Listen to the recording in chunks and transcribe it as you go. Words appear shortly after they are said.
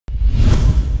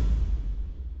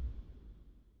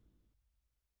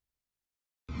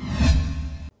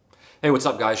Hey, what's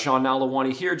up guys? Sean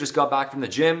Nalawani here, just got back from the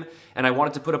gym and I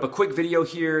wanted to put up a quick video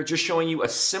here just showing you a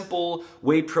simple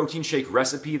whey protein shake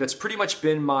recipe that's pretty much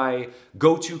been my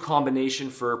go-to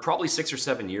combination for probably 6 or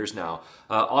 7 years now.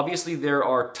 Obviously there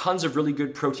are tons of really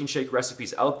good protein shake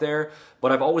recipes out there,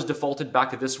 but I've always defaulted back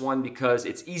to this one because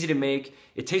it's easy to make,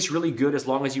 it tastes really good as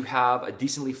long as you have a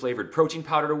decently flavored protein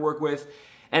powder to work with,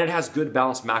 and it has good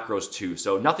balanced macros too.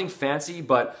 So nothing fancy,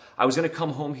 but I was gonna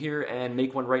come home here and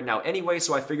make one right now anyway,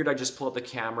 so I figured I'd just pull up the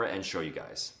camera and show you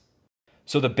guys.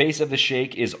 So the base of the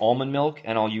shake is almond milk,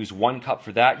 and I'll use 1 cup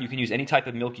for that. You can use any type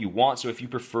of milk you want, so if you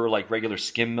prefer like regular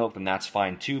skim milk, then that's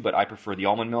fine too, but I prefer the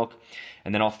almond milk.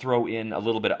 And then I'll throw in a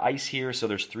little bit of ice here, so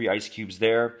there's 3 ice cubes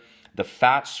there. The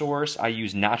fat source, I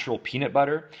use natural peanut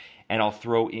butter, and I'll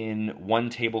throw in 1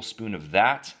 tablespoon of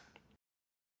that.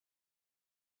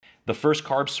 The first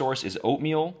carb source is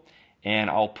oatmeal, and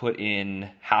I'll put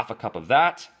in ½ cup of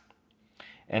that.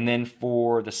 And then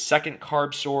for the second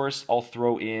carb source, I'll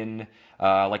throw in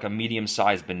like a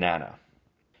medium-sized banana.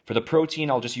 For the protein,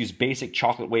 I'll just use basic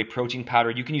chocolate whey protein powder.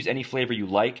 You can use any flavor you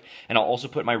like, and I'll also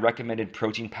put my recommended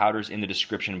protein powders in the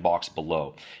description box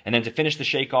below. And then to finish the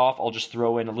shake off, I'll just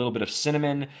throw in a little bit of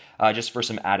cinnamon just for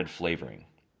some added flavoring.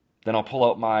 Then I'll pull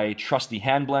out my trusty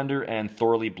hand blender and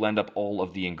thoroughly blend up all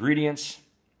of the ingredients.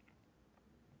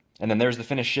 And then there's the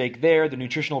finished shake there. The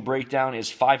nutritional breakdown is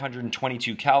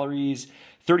 522 calories,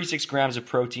 36 grams of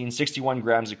protein, 61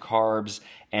 grams of carbs,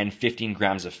 and 15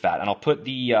 grams of fat. And I'll put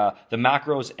the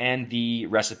macros and the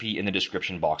recipe in the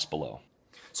description box below.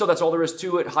 So that's all there is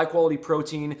to it. High quality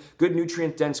protein, good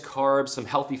nutrient dense carbs, some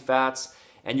healthy fats,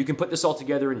 and you can put this all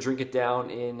together and drink it down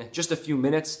in just a few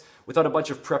minutes without a bunch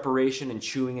of preparation and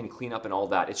chewing and cleanup and all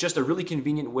that. It's just a really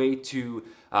convenient way to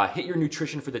hit your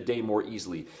nutrition for the day more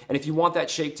easily. And if you want that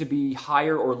shake to be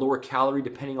higher or lower calorie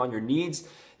depending on your needs,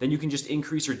 then you can just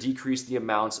increase or decrease the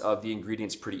amounts of the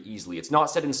ingredients pretty easily. It's not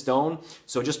set in stone,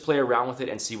 so just play around with it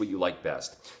and see what you like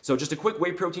best. So just a quick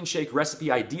whey protein shake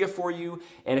recipe idea for you,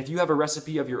 and if you have a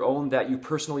recipe of your own that you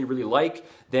personally really like,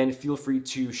 then feel free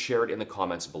to share it in the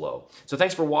comments below. So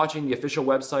thanks for watching. The official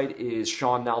website is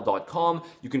seannal.com.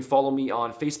 You can follow me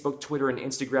on Facebook, Twitter, and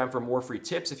Instagram for more free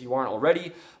tips if you aren't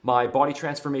already. My body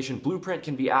transformation blueprint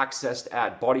can be accessed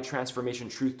at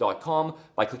bodytransformationtruth.com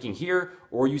by clicking here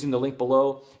or using the link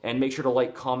below. And make sure to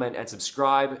like, comment, and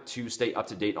subscribe to stay up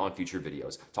to date on future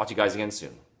videos. Talk to you guys again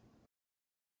soon.